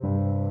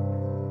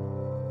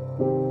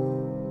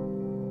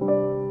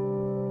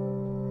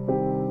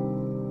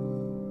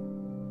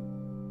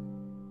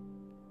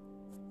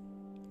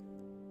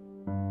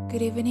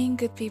Good evening,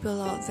 good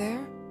people out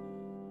there.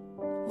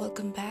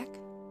 Welcome back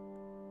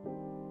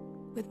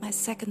with my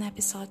second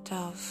episode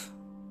of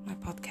my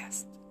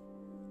podcast.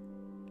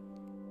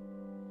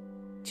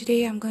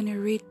 Today I'm going to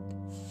read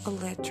a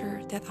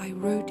letter that I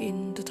wrote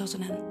in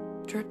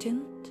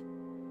 2013.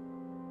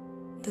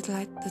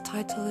 The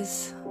title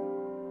is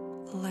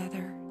A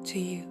Letter to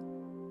You,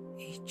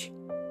 H.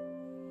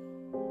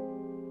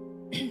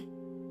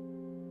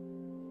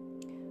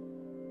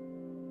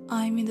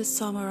 I'm in the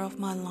summer of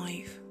my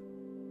life,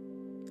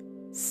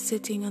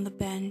 sitting on the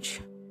bench,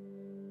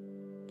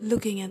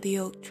 looking at the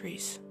oak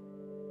trees.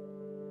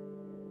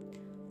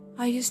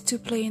 I used to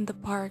play in the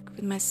park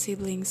with my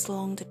siblings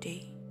along the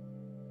day.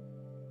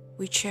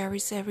 We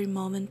cherish every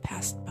moment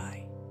passed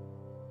by.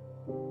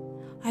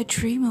 I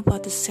dream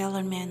about the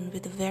sailor man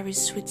with a very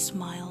sweet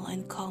smile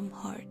and calm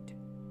heart.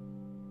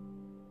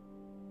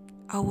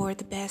 I wore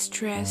the best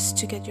dress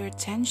to get your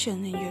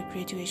attention in your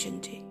graduation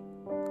day,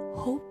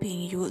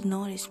 hoping you would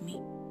notice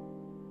me.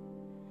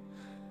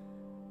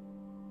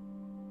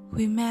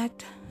 We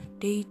met,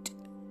 dated,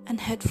 and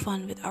had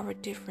fun with our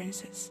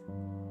differences.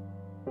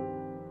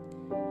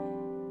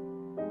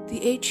 The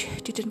age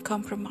didn't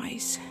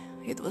compromise.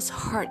 It was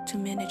hard to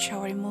manage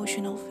our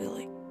emotional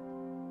feeling.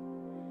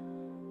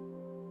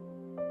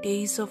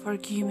 Days of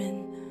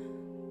argument,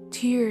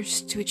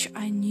 tears to which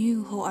I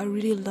knew how I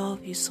really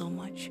love you so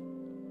much.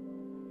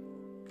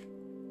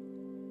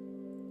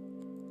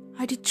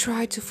 I did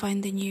try to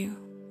find the new.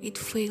 It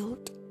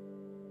failed.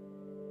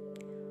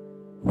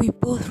 We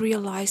both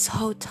realized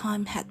how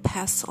time had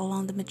passed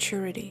along the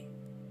maturity,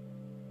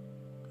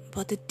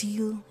 but the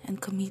deal and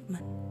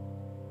commitment.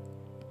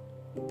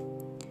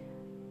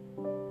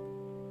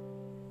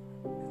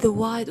 The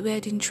white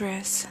wedding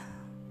dress,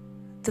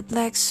 the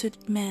black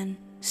suited man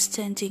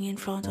standing in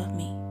front of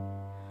me.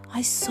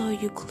 I saw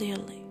you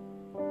clearly.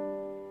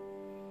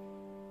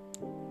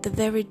 The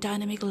very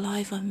dynamic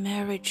life of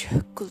marriage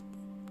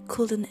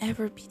couldn't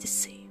ever be the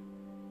same.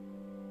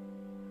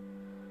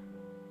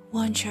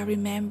 Once I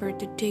remembered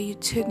the day you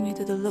took me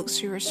to the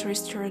luxurious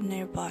restaurant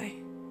nearby.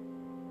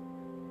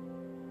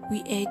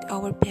 We ate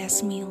our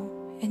best meal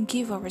and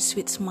gave our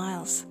sweet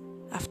smiles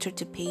after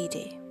the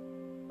payday.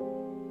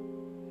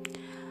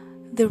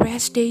 The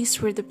rest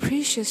days were the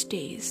precious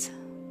days.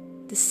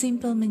 The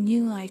simple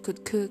menu I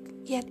could cook,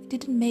 yet it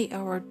didn't make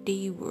our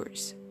day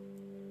worse.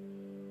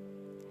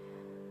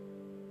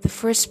 The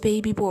first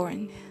baby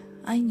born,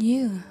 I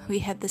knew we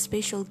had the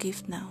special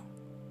gift now.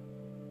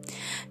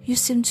 You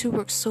seemed to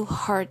work so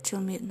hard till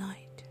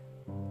midnight.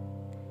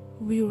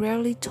 We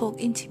rarely talked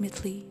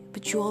intimately,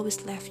 but you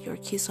always left your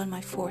kiss on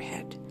my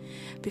forehead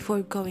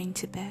before going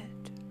to bed.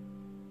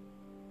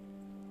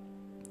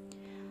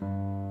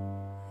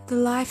 The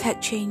life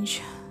had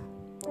changed.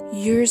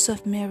 Years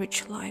of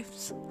marriage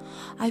lives.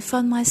 I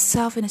found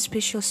myself in a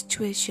special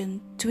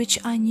situation to which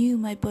I knew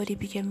my body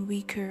became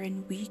weaker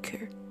and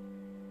weaker.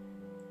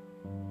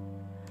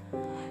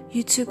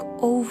 You took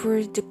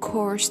over the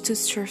course to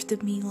serve the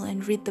meal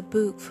and read the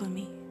book for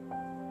me.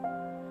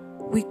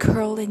 We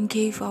curled and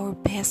gave our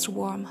best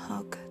warm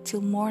hug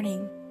till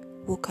morning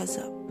woke us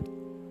up.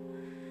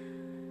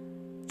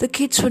 The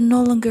kids were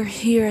no longer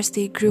here as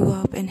they grew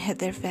up and had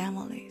their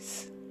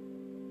families.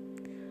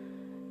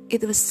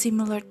 It was a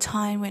similar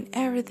time when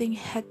everything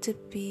had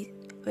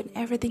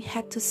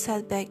to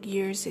set back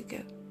years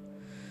ago.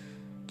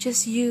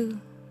 Just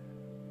you,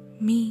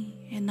 me,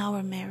 and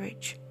our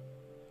marriage.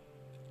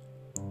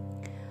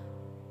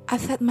 I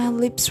thought my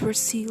lips were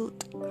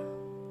sealed.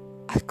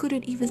 I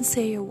couldn't even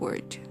say a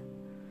word.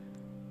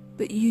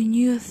 But you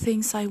knew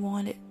things I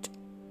wanted.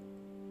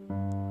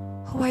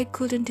 How I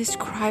couldn't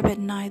describe at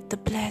night the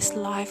blessed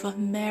life of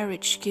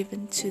marriage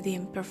given to the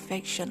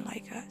imperfection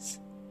like us.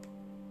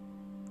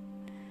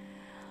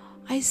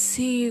 I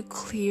see you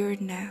clear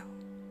now.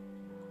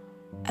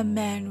 A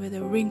man with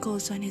the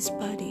wrinkles on his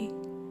body,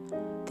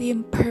 the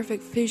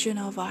imperfect vision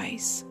of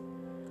eyes,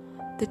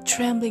 the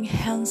trembling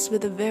hands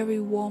with a very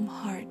warm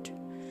heart,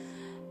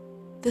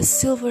 the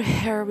silver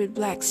hair with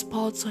black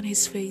spots on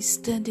his face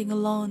standing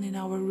alone in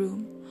our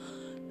room,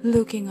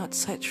 looking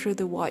outside through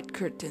the white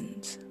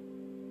curtains.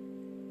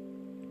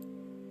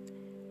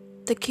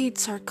 The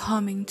kids are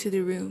coming to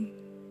the room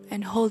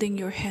and holding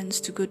your hands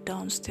to go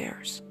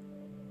downstairs.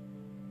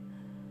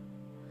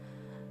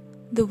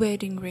 The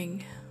wedding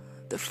ring,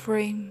 the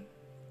frame,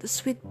 the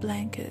sweet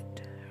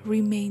blanket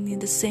remain in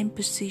the same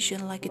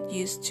position like it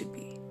used to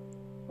be.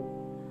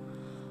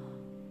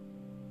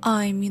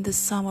 I'm in the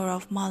summer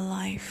of my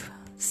life,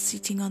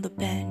 sitting on the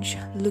bench,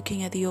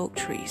 looking at the oak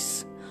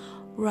trees,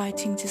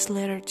 writing this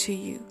letter to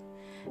you,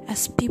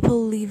 as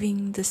people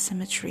leaving the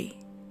cemetery,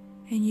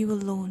 and you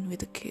alone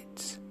with the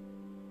kids.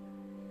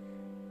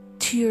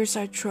 Tears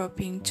are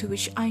dropping to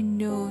which I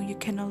know you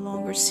can no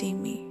longer see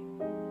me.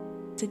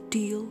 The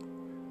deal,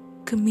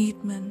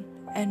 commitment,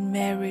 and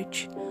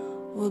marriage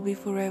will be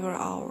forever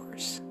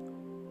ours.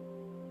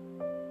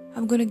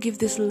 I'm gonna give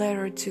this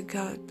letter to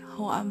God,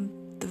 how I'm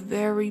the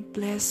very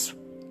blessed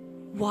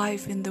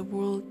wife in the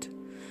world,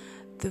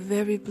 the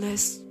very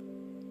blessed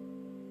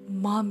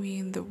mommy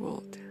in the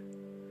world.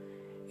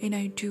 And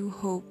I do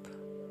hope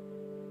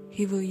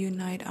He will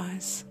unite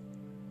us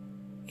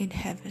in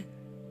heaven.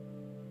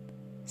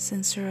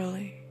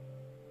 Sincerely,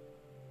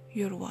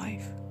 your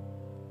wife.